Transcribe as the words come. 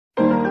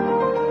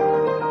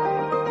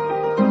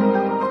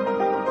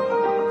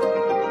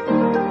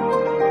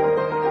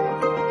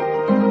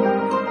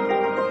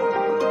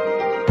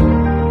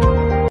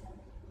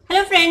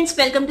friends,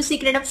 welcome to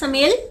Secret of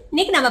Samayal.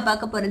 இன்னைக்கு நாம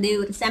பார்க்க போறது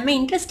ஒரு செம்ம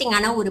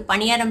இன்ட்ரஸ்டிங்கான ஒரு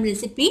பணியாரம்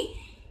ரெசிபி.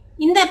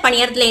 இந்த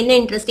பணியாரத்துல என்ன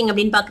இன்ட்ரஸ்டிங்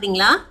அப்படினு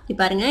பாக்குறீங்களா? இது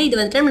பாருங்க, இது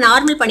வந்து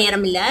நார்மல்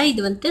பணியாரம் இல்ல,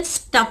 இது வந்து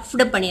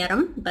ஸ்டஃப்டு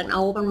பணியாரம். இப்போ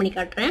நான் ஓபன் பண்ணி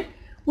காட்டுறேன்.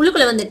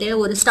 உள்ளுக்குள்ள வந்துட்டு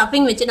ஒரு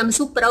ஸ்டஃபிங் வச்சு நம்ம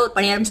சூப்பரா ஒரு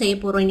பணியாரம் செய்ய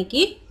போறோம்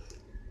இன்னைக்கு.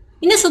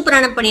 இந்த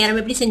சூப்பரான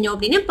பணியாரம் எப்படி செஞ்சோம்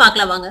அப்படினு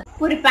பார்க்கலாம் வாங்க.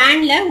 ஒரு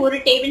panல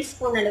 1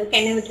 டேபிள்ஸ்பூன் அளவுக்கு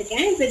எண்ணெய்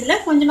விட்டுருக்கேன். இப்போ இதுல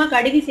கொஞ்சமா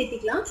கடுகு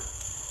சேர்த்திக்கலாம்.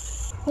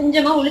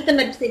 கொஞ்சமா உளுத்தம்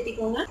பருப்பு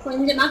சேர்த்திக்கோங்க.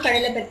 கொஞ்சமா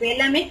கடலை பருப்பு,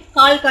 எல்லாமே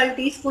கால்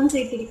டீஸ்பூன்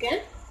சேர்த்திருக்கேன்.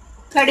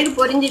 கடுகு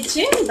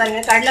பொரிஞ்சிடுச்சு. பாருங்க,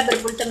 கடலை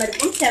பருப்பு உளுத்தம்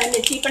பருப்பும்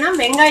செவந்துச்சு. இப்போ நான்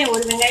வெங்காயம்,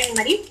 ஒரு வெங்காயம்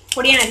மாதிரி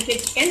பொடியா நறுக்கி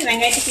வச்சிருக்கேன். இந்த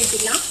வெங்காயத்தை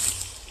சேர்த்திக்கலாம்.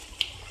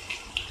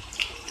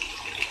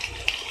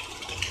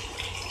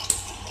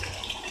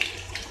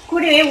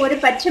 கூடவே ஒரு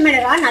பச்சை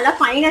மிளகாய் நல்லா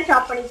ஃபைனா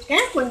சாப்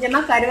பண்ணிருக்கேன்.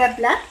 கொஞ்சமா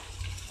கருவேப்பிலை,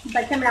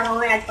 பச்சை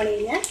மிளகாவும் ஆட்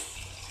பண்ணிடுங்க.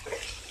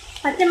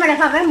 பச்சை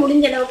மிளகாவை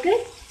முடிஞ்ச அளவுக்கு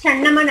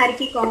சன்னமாக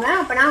நறுக்கிக்கோங்க.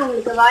 அப்போனா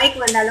உங்களுக்கு வாய்க்கு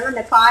வந்தாலும்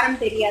அந்த காரம்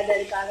தெரியாது,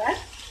 அதுக்காக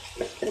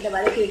இதை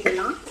வதக்கி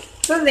விட்டுடலாம்.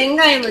 இப்போ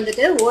வெங்காயம்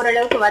வந்துட்டு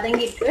ஓரளவுக்கு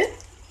வதங்கிட்டு,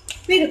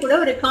 இப்போ இது கூட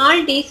ஒரு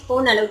 1/4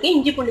 டீஸ்பூன் அளவுக்கு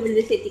இஞ்சி பூண்டு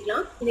விழுது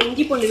சேர்த்திக்கலாம். இந்த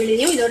இஞ்சி பூண்டு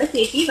விழுதையும் இதோட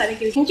சேர்த்து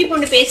வதக்கி, இஞ்சி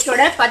பூண்டு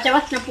பேஸ்ட்டோட பச்சை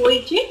வாசனை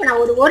போயிடுச்சு. இப்போ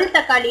நான் ஒரு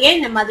தக்காளியே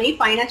இந்த மாதிரி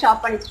ஃபைனாக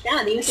சாப் பண்ணி வச்சுட்டேன்,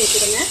 அதையும்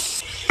சேர்த்துடுங்க.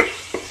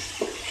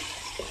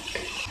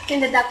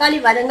 இந்த தக்காளி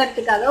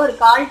வதங்கிறதுக்காக ஒரு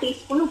 1/4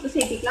 டீஸ்பூன் உப்பு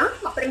சேர்த்திக்கலாம்.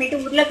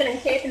 அப்புறமேட்டு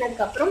உருளைக்கிழங்கு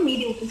சேர்த்துனதுக்கப்புறம்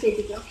மீதி உப்பு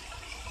சேர்த்திக்கலாம்.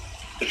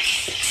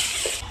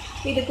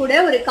 இது கூட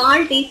ஒரு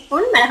 1/4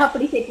 டீஸ்பூன் மிளகாய்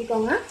பொடி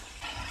சேர்த்திக்கோங்க.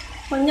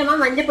 கொஞ்சமா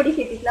மஞ்சள் பொடி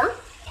சேர்த்திக்கலாம்.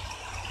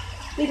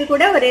 இது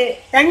கூட ஒரு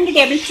 2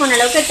 டேபிள் ஸ்பூன்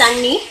அளவுக்கு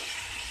தண்ணி.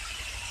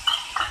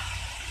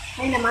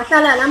 இந்த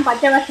மசாலாலாம்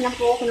பச்சை வாசனை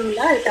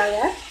போகணும்ல, அதுக்காக.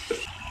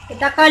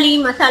 தக்காளி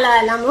மசாலா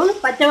எல்லாமும்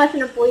பச்சை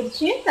வாசனை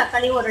போயிடுச்சு.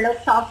 தக்காளி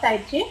ஓரளவுக்கு சாஃப்ட்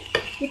ஆயிடுச்சு.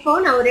 இப்போ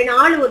நான் ஒரு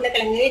 4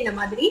 உருளைக்கிழங்கு இந்த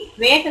மாதிரி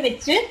வேக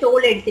வச்சு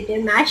தோல் எடுத்துட்டு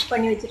மேஷ்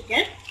பண்ணி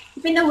வச்சிருக்கேன்.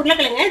 இப்போ இந்த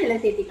உருளைக்கிழங்கை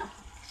இதில் சேர்த்திக்கலாம்.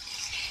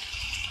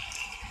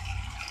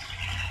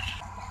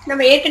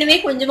 நம்ம ஏற்கனவே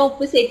கொஞ்சமா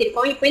உப்பு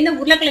சேர்த்திருக்கோம். இப்போ இந்த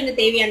உருளைக்கிழங்கு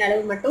தேவையான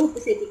அளவு மட்டும் உப்பு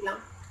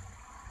சேர்த்திக்கலாம்.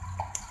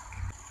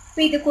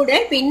 இப்போ இது கூட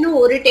இப்போ இன்னும்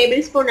 1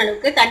 டேபிள் ஸ்பூன்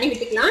அளவுக்கு தண்ணி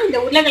விட்டுக்கலாம். இந்த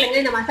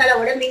உருளைக்கிழங்கு இந்த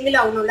மசாலாவோட மிங்கிள்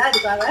ஆகணும்ல,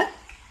 அதுக்காக.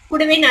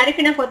 கூடவே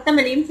நறுக்கின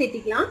கொத்தமல்லியும்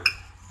சேர்த்திக்கலாம்.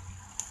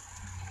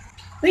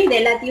 இப்போ இது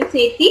எல்லாத்தையும்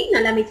சேர்த்தி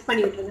நல்லா மிக்ஸ்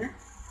பண்ணி விட்டுருங்க.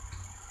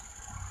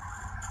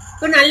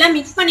 இப்போ நல்லா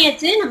மிக்ஸ்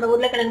பண்ணியாச்சு நம்ம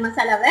உருளைக்கிழங்கு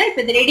மசாலாவை. இப்போ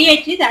இது ரெடி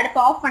ஆயிடுச்சு. இது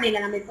அடுப்பு ஆஃப்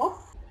பண்ணிடலாம். நம்ம இப்போ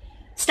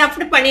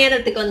ஸ்டஃப்டு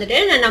பணியாரத்துக்கு வந்துட்டு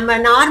நம்ம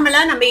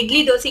நார்மலாக நம்ம இட்லி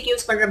தோசைக்கு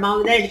யூஸ் பண்ணுற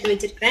மாவு தான் எடுத்து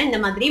வச்சிருக்கிறேன். இந்த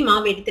மாதிரி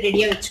மாவு எடுத்து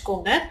ரெடியாக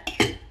வச்சுக்கோங்க.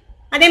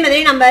 அதே மாதிரி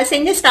நம்ம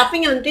செஞ்ச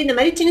ஸ்டஃபிங்கை வந்துட்டு இந்த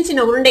மாதிரி சின்ன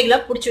சின்ன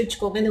உருண்டைகளாக பிடிச்சி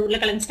வச்சுக்கோங்க. இந்த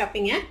உருளைக்கிழங்கு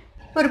ஸ்டஃபிங்கை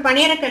ஒரு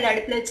பணியாரக்கல்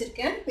அடுப்பில்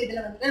வச்சுருக்கேன்.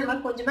 இதில் வந்து நம்ம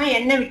கொஞ்சமாக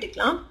எண்ணெய்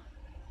விட்டுக்கலாம்.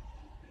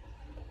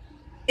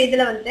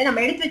 இதில் வந்து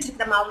நம்ம எடுத்து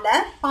வச்சிருக்கிற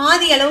மாவில்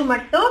பாதி அளவு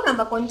மட்டும்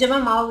நம்ம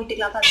கொஞ்சமாக மாவு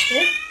விட்டுக்கலாம் ஃபர்ஸ்ட்டு.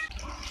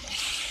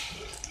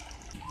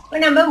 இப்போ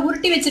நம்ம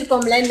உருட்டி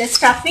வச்சுருக்கோம்ல இந்த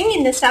ஸ்டஃபிங்,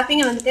 இந்த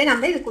ஸ்டஃபிங்கை வந்துட்டு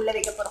நம்ம இதுக்குள்ளே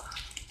வைக்க போகிறோம்.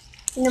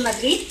 இந்த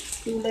மாதிரி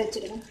உள்ள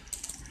வச்சிடுங்க.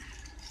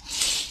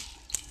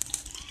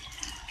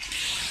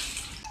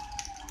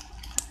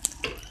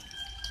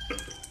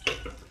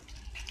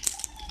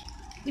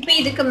 இப்போ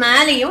இதுக்கு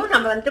மேலேயும்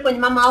நம்ம வந்துட்டு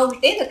கொஞ்சமா மாவு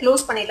விட்டு இதை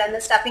க்ளோஸ் பண்ணிடலாம்.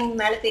 இந்த ஸ்டஃபிங்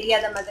மேலே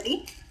தெரியாத மாதிரி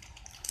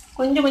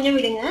கொஞ்சம் கொஞ்சம்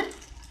விடுங்க.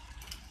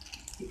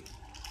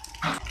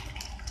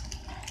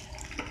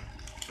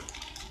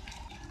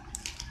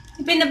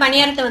 இப்போ இந்த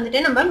பணியாரத்தை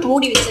வந்துட்டு நம்ம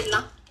மூடி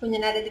வச்சிடலாம்.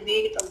 கொஞ்சம் நேரம் இது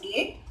வேகட்டும்.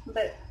 அப்படியே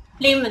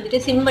ஃப்ளேம்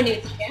வந்துட்டு சிம் பண்ணி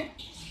வச்சிருக்கேன்.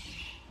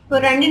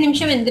 ஒரு 2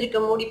 நிமிஷம் வெந்திருக்கு.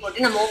 மூடி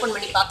போட்டு நம்ம ஓப்பன்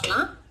பண்ணி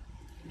பார்க்கலாம்.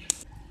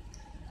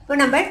 இப்போ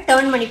நம்ம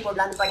டர்ன் பண்ணி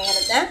போடலாம் அந்த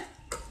பணியாரத்தை.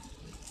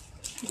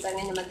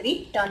 இந்த மாதிரி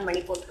டர்ன்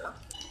பண்ணி போட்டுக்கலாம்.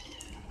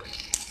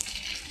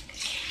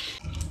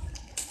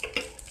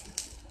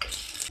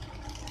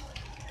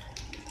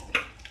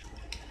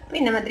 இப்போ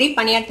இந்த மாதிரி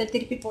பணியாரத்தை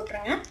திருப்பி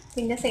போட்டுருங்க.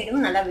 இந்த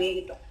சைடும் நல்லா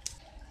வேகட்டும்.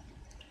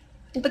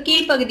 இப்போ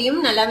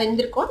கீழ்ப்பகுதியும் நல்லா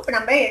வெந்திருக்கும். இப்போ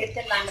நம்ம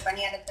எடுத்துடலாம் இந்த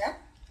பணியாரத்தை.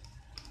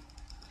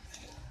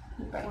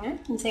 பாருங்க,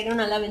 இந்த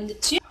சைடும் நல்லா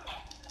வெந்துச்சு.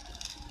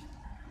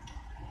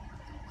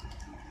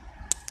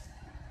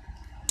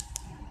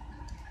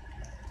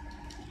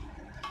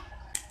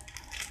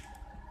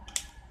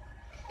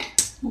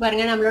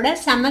 பாருங்க, நம்மளோட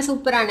செம்ம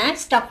சூப்பரான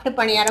ஸ்டஃப்டு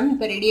பணியாரம்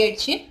இப்போ ரெடி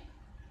ஆயிடுச்சு.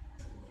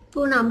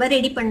 இப்போ நம்ம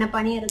ரெடி பண்ண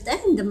பணியாரத்தை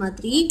இந்த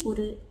மாதிரி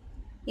ஒரு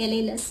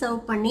இலையில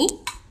சர்வ் பண்ணி,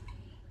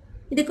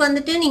 இதுக்கு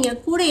வந்துட்டு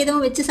நீங்கள் கூட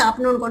எதுவும் வச்சு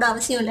சாப்பிடணுன்னு கூட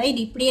அவசியம் இல்லை.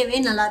 இது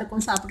இப்படியே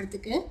நல்லாயிருக்கும்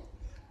சாப்பிட்றதுக்கு.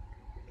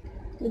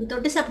 இதுக்கு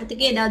தொட்டு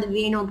சாப்பிட்றதுக்கு ஏதாவது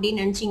வேணும்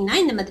அப்படின்னு நினச்சிங்கன்னா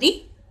இந்த மாதிரி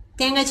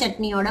தேங்காய்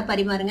சட்னியோட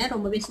பரிமாறுங்க.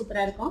 ரொம்பவே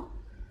சூப்பராக இருக்கும்.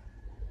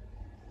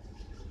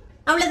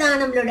 அவ்வளோதான்,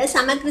 நம்மளோட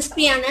செம்ம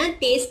கிறிஸ்பியான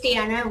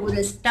டேஸ்டியான ஒரு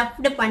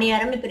ஸ்டஃப்டு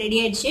பணியாரம் இப்போ ரெடி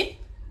ஆயிடுச்சு.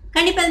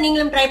 கண்டிப்பாக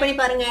நீங்களும் ட்ரை பண்ணி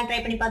பாருங்க. ட்ரை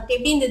பண்ணி பார்த்து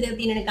எப்படி இருந்தது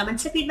அப்படின்னு எனக்கு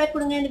கமெண்ட்ஸில் ஃபீட்பேக்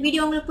கொடுங்க. இந்த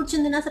வீடியோ உங்களுக்கு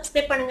பிடிச்சிருந்ததுன்னா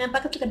சப்ஸ்கிரைப் பண்ணுங்க,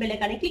 பக்கத்துக்கு பெல்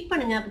ஐகானை கிளிக்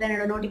பண்ணுங்க. அப்போ தான்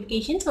என்னோட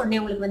நோட்டிஃபிகேஷன்ஸ் உடனே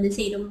உங்களுக்கு வந்து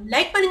சேரும்.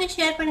 லைக் பண்ணுங்க,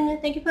 ஷேர் பண்ணுங்க.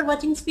 தேங்க்யூ ஃபார்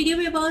வாட்சிங் திஸ் வீடியோ.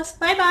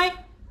 Bye bye.